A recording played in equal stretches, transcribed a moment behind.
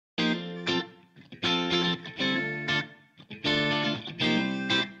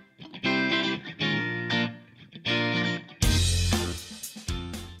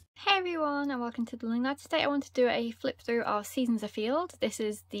everyone and welcome to The Learning Ladder. Today I want to do a flip through of Seasons Afield. This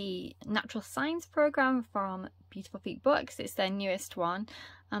is the natural science program from Beautiful Feet Books. It's their newest one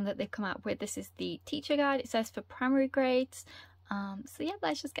that they've come out with. This is the teacher guide. It says for primary grades. So yeah,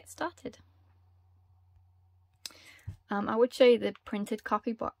 let's just get started. I would show you the printed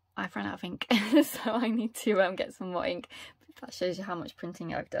copy, but I've run out of ink, so I need to get some more ink. That shows you how much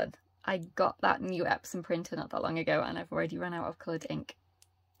printing I've done. I got that new Epson printer not that long ago and I've already run out of coloured ink.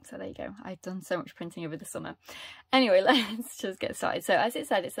 So there you go, I've done so much printing over the summer. Anyway, let's just get started. So as it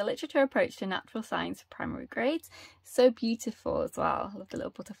said, it's a literature approach to natural science for primary grades. So beautiful as well. I love the little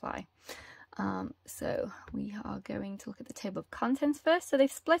butterfly. So we are going to look at the table of contents first. So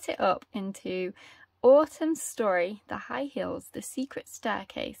they've split it up into Autumn Story, The High Hills, The Secret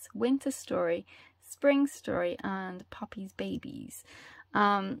Staircase, Winter Story, Spring Story and Poppy's Babies.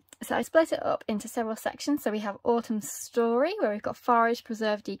 So I split it up into several sections. So we have Autumn Story, where we've got forage,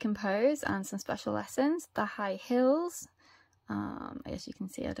 preserve, decompose and some special lessons. The High Hills, as you can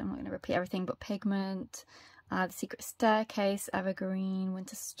see, I'm not going to repeat everything, but pigment, The Secret Staircase, evergreen,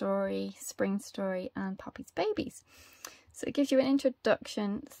 Winter Story, Spring Story and Poppy's Babies. So it gives you an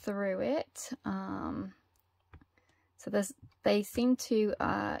introduction through it. So they seem to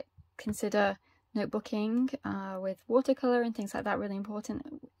consider notebooking with watercolour and things like that really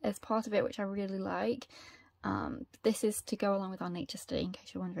important as part of it, which I really like. This is to go along with our nature study, in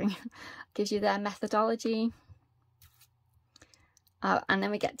case you're wondering. Gives you their methodology. And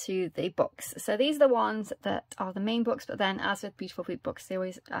then we get to the books. So these are the ones that are the main books, but then as with Beautiful Feet Books, they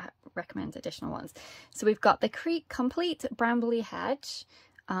always recommend additional ones. So we've got the Complete Brambly Hedge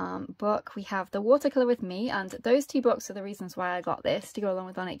book. We have the Watercolour with Me, and those two books are the reasons why I got this to go along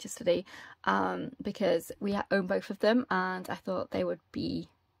with our nature study, because we own both of them and I thought it would be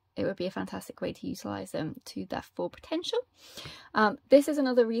a fantastic way to utilise them to their full potential. This is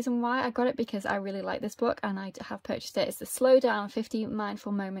another reason why I got it, because I really like this book and I have purchased it. It's the Slow Down 50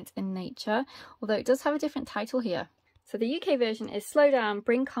 Mindful Moments in Nature, although it does have a different title here. So the UK version is Slow Down,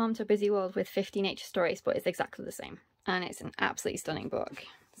 Bring Calm to a Busy World with 50 Nature Stories, but it's exactly the same. And it's an absolutely stunning book.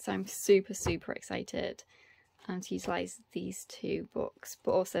 So I'm super excited to utilise these two books,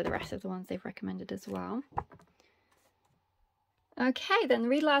 but also the rest of the ones they've recommended as well. Okay, then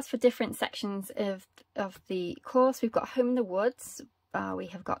read alouds for different sections of the course. We've got Home in the Woods, we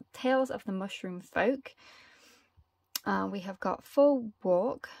have got Tales of the Mushroom Folk, we have got Full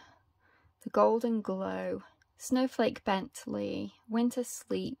Walk, The Golden Glow, Snowflake Bentley, Winter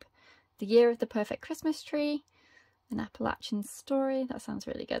Sleep, The Year of the Perfect Christmas Tree, An Appalachian Story. That sounds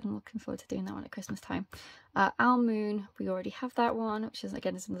really good. I'm looking forward to doing that one at Christmas time. Owl Moon, we already have that one, which is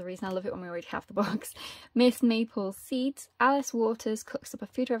again another reason I love it when we already have the books. Miss Maple's Seeds, Alice Waters Cooks Up a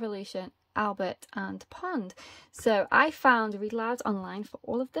Food Revolution, Albert and Pond. So I found read alouds online for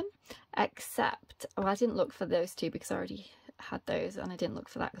all of them, except, well, I didn't look for those two because I already had those, and I didn't look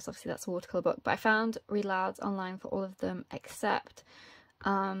for that because obviously that's a watercolour book, but I found read alouds online for all of them except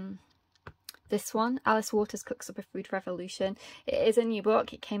this one, Alice Waters Cooks Up a Food Revolution. It is a new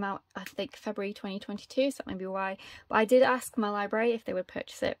book. It came out, I think, February 2022, so that may be why. But I did ask my library if they would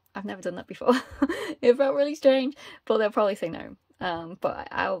purchase it. I've never done that before. It felt really strange, but they'll probably say no. But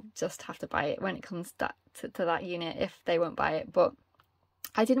I'll just have to buy it when it comes to that unit if they won't buy it. But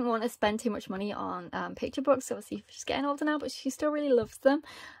I didn't want to spend too much money on picture books. Obviously she's getting older now, but she still really loves them.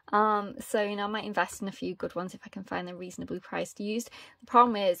 So, you know, I might invest in a few good ones if I can find them reasonably priced used. The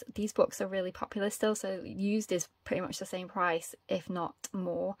problem is these books are really popular still, so used is pretty much the same price, if not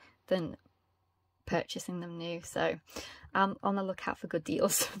more, than purchasing them new. So I'm on the lookout for good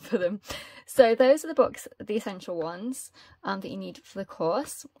deals for them. So those are the books, the essential ones that you need for the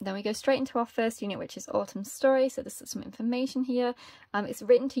course. Then we go straight into our first unit, which is Autumn Story. So there's some information here. It's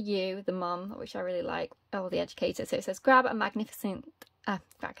written to you, the mum, which I really like, or the educator. So it says, grab a magnificent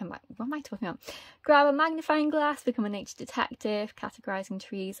what am I talking about? Grab a magnifying glass, become a nature detective, categorizing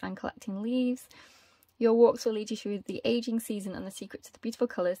trees and collecting leaves. Your walks will lead you through the aging season and the secret to the beautiful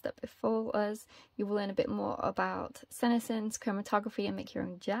colours that befall us. You will learn a bit more about senescence, chromatography and make your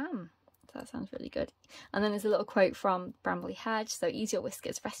own jam. So that sounds really good. And then there's a little quote from Brambly Hedge. So ease your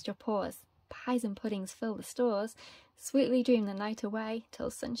whiskers, rest your paws. Pies and puddings fill the stores. Sweetly dream the night away till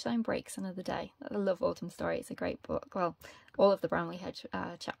sunshine breaks another day. I love Autumn Story. It's a great book. Well, all of the Brambly Hedge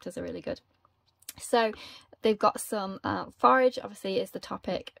chapters are really good. So they've got some forage, obviously, is the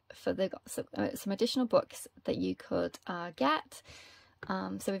topic. For they've got some additional books that you could get.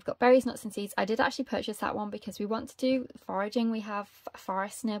 So we've got berries, nuts and seeds. I did actually purchase that one because we want to do foraging. We have a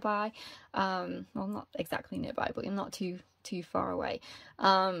forest nearby. Well, not exactly nearby, but not too far away.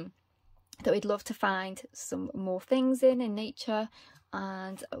 That we'd love to find some more things in nature.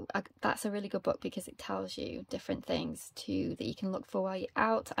 and that's a really good book because it tells you different things too that you can look for while you're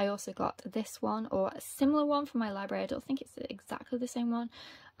out. I also got this one, or a similar one, from my library. I don't think it's exactly the same one,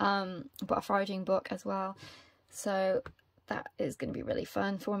 but a foraging book as well. So that is going to be really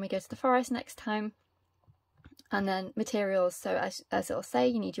fun for when we go to the forest next time. And then materials, so as it'll say,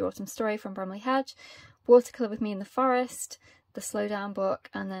 you need your autumn story from Bromley Hedge, watercolour with me in the forest, the slow down book,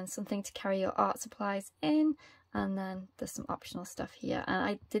 and then something to carry your art supplies in. And then there's some optional stuff here. And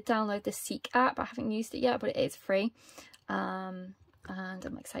I did download the Seek app. I haven't used it yet, but it is free. And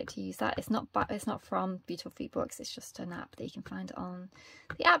I'm excited to use that. It's not from Beautiful Feet Books. It's just an app that you can find on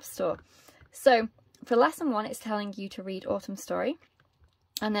the App Store. So for lesson 1, it's telling you to read Autumn Story.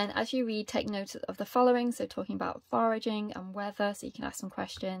 And then as you read, take note of the following. So talking about foraging and weather. So you can ask some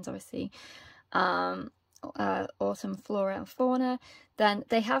questions, obviously. Autumn flora and fauna. Then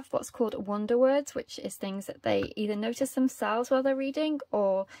they have what's called wonder words, which is things that they either notice themselves while they're reading,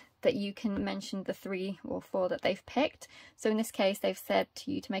 or that you can mention the 3 or 4 that they've picked. So in this case, they've said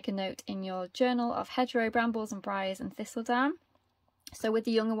to you to make a note in your journal of hedgerow, brambles and briars and thistledown. So with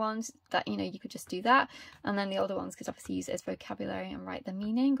the younger ones, that, you know, you could just do that, and then the older ones could obviously use it as vocabulary and write the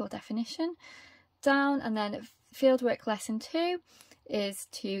meaning or definition down. And then fieldwork lesson 2 is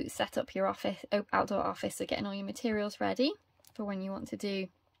to set up your outdoor office, so getting all your materials ready for when you want to do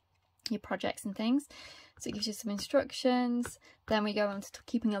your projects and things. So it gives you some instructions. Then we go on to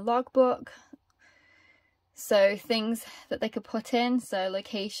keeping a logbook, so things that they could put in, so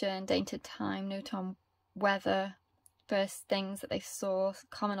location, dated time, note on weather, first things that they saw,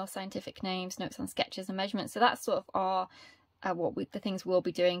 common or scientific names, notes on sketches and measurements. So that's sort of the things we'll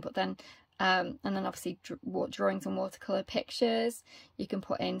be doing. But then and then obviously drawings and watercolour pictures. You can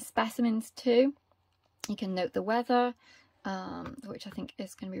put in specimens too. You can note the weather, which I think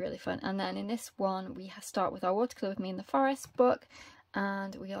is going to be really fun. And then in this one, we start with our Watercolour with Me in the Forest book,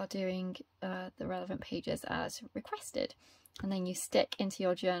 and we are doing the relevant pages as requested. And then you stick into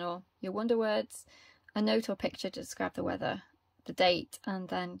your journal your wonder words, a note or picture to describe the weather, the date, and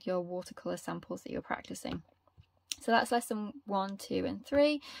then your watercolour samples that you're practicing. So that's lesson 1, 2 and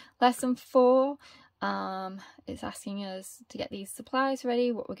 3. Lesson 4 is asking us to get these supplies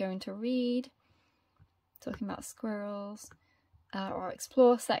ready, what we're going to read, talking about squirrels, our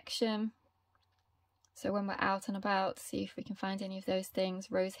explore section. So when we're out and about, see if we can find any of those things.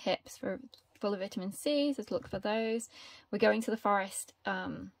 Rose hips full of vitamin C, so look for those. We're going to the forest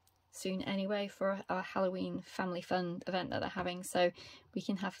soon anyway for our Halloween family fun event that they're having, so we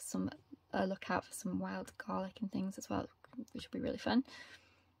can have some look out for some wild garlic and things as well, which will be really fun.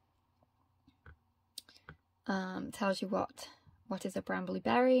 Tells you what is a brambly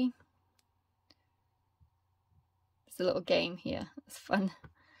berry. It's a little game here, it's fun.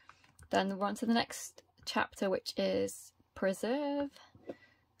 Then we're on to the next chapter, which is preserve.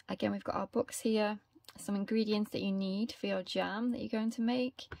 Again, we've got our books here, some ingredients that you need for your jam that you're going to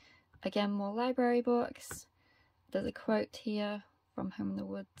make. Again, more library books. There's a quote here from Home in the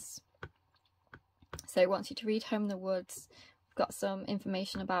Woods. So it wants you to read Home in the Woods. We've got some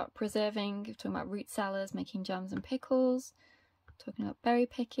information about preserving, we're talking about root cellars, making jams and pickles, talking about berry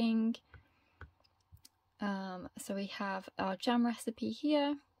picking. So we have our jam recipe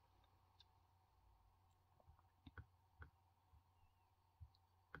here.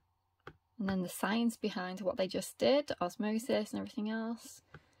 And then the science behind what they just did, osmosis and everything else.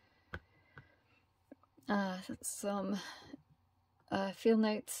 Some field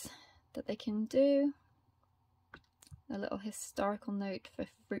notes that they can do. A little historical note for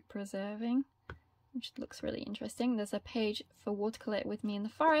fruit preserving, which looks really interesting. There's a page for watercolour with me in the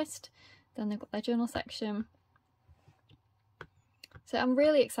forest. Then they've got their journal section. So I'm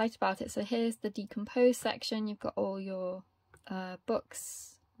really excited about it. So here's the decompose section. You've got all your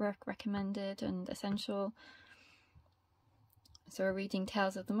books recommended and essential. So we're reading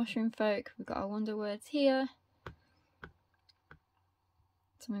Tales of the Mushroom Folk. We've got our wonder words here.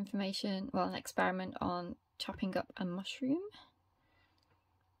 Some information, well, an experiment on chopping up a mushroom.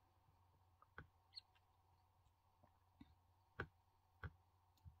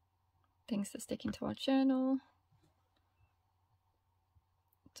 Things that stick into our journal.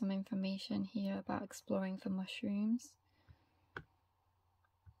 Some information here about exploring for mushrooms.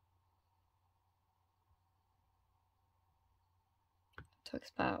 Talks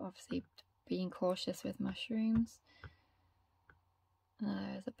about obviously being cautious with mushrooms.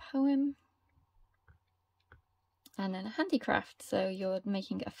 There's a poem. And then a handicraft, so you're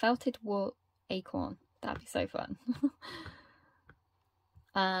making a felted wool acorn. That'd be so fun.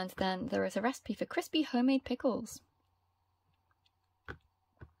 And then there is a recipe for crispy homemade pickles.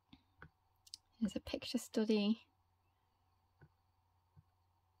 There's a picture study.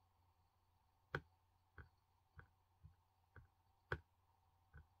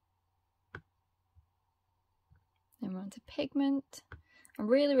 on to pigment. I'm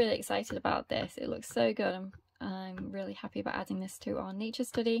really excited about this. It looks so good. I'm really happy about adding this to our nature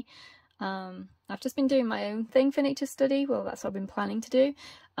study. I've just been doing my own thing for nature study. Well, that's what I've been planning to do,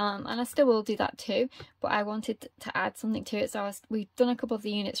 and I still will do that too, but I wanted to add something to it. So we've done a couple of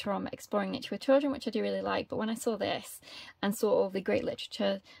the units from Exploring Nature with Children, which I do really like, but when I saw this and saw all the great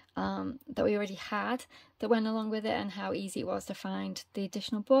literature that we already had that went along with it, and how easy it was to find the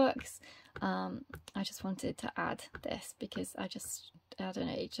additional books, I just wanted to add this, because I don't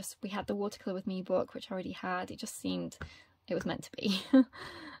know, we had the Watercolour with Me book, which I already had. It just seemed it was meant to be.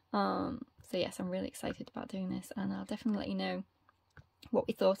 So yes, I'm really excited about doing this, and I'll definitely let you know what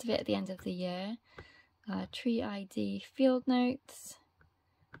we thought of it at the end of the year. Tree ID field notes.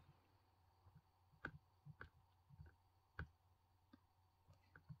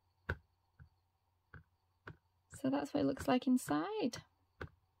 So that's what it looks like inside.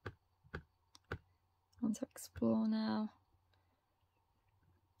 I want to explore now.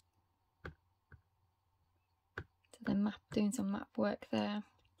 So they're doing some map work there.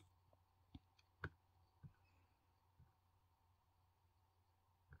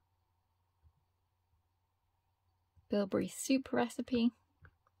 Bilberry soup recipe.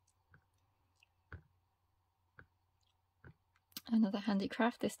 Another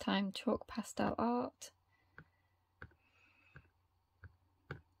handicraft, this time chalk pastel art.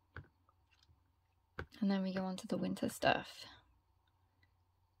 And then we go on to the winter stuff.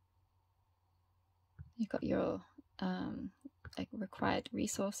 You've got your required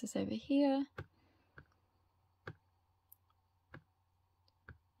resources over here.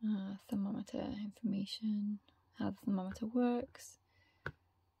 Thermometer information, how the thermometer works.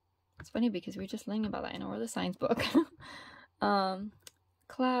 It's funny because we were just learning about that in our other science book.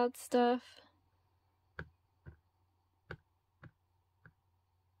 Cloud stuff.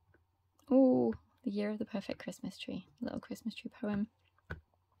 Oh, the year of the perfect Christmas tree. Little Christmas tree poem.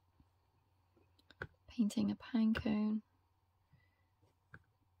 Painting a pine cone.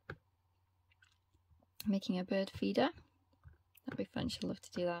 Making a bird feeder. That'd be fun, she'll love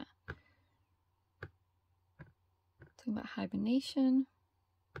to do that. Talking about hibernation.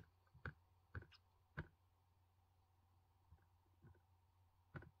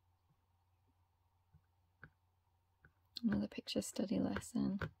 Another picture study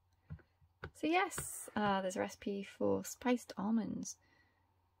lesson. So yes, there's a recipe for spiced almonds.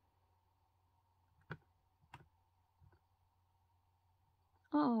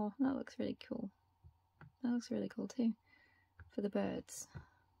 Oh, that looks really cool. That looks really cool too, for the birds.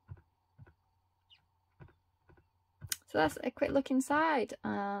 So that's a quick look inside.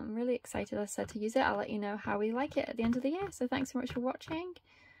 I'm really excited, as I said, to use it. I'll let you know how we like it at the end of the year. So thanks so much for watching,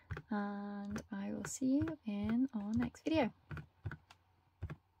 and I will see you in our next video.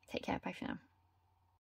 Take care, bye for now.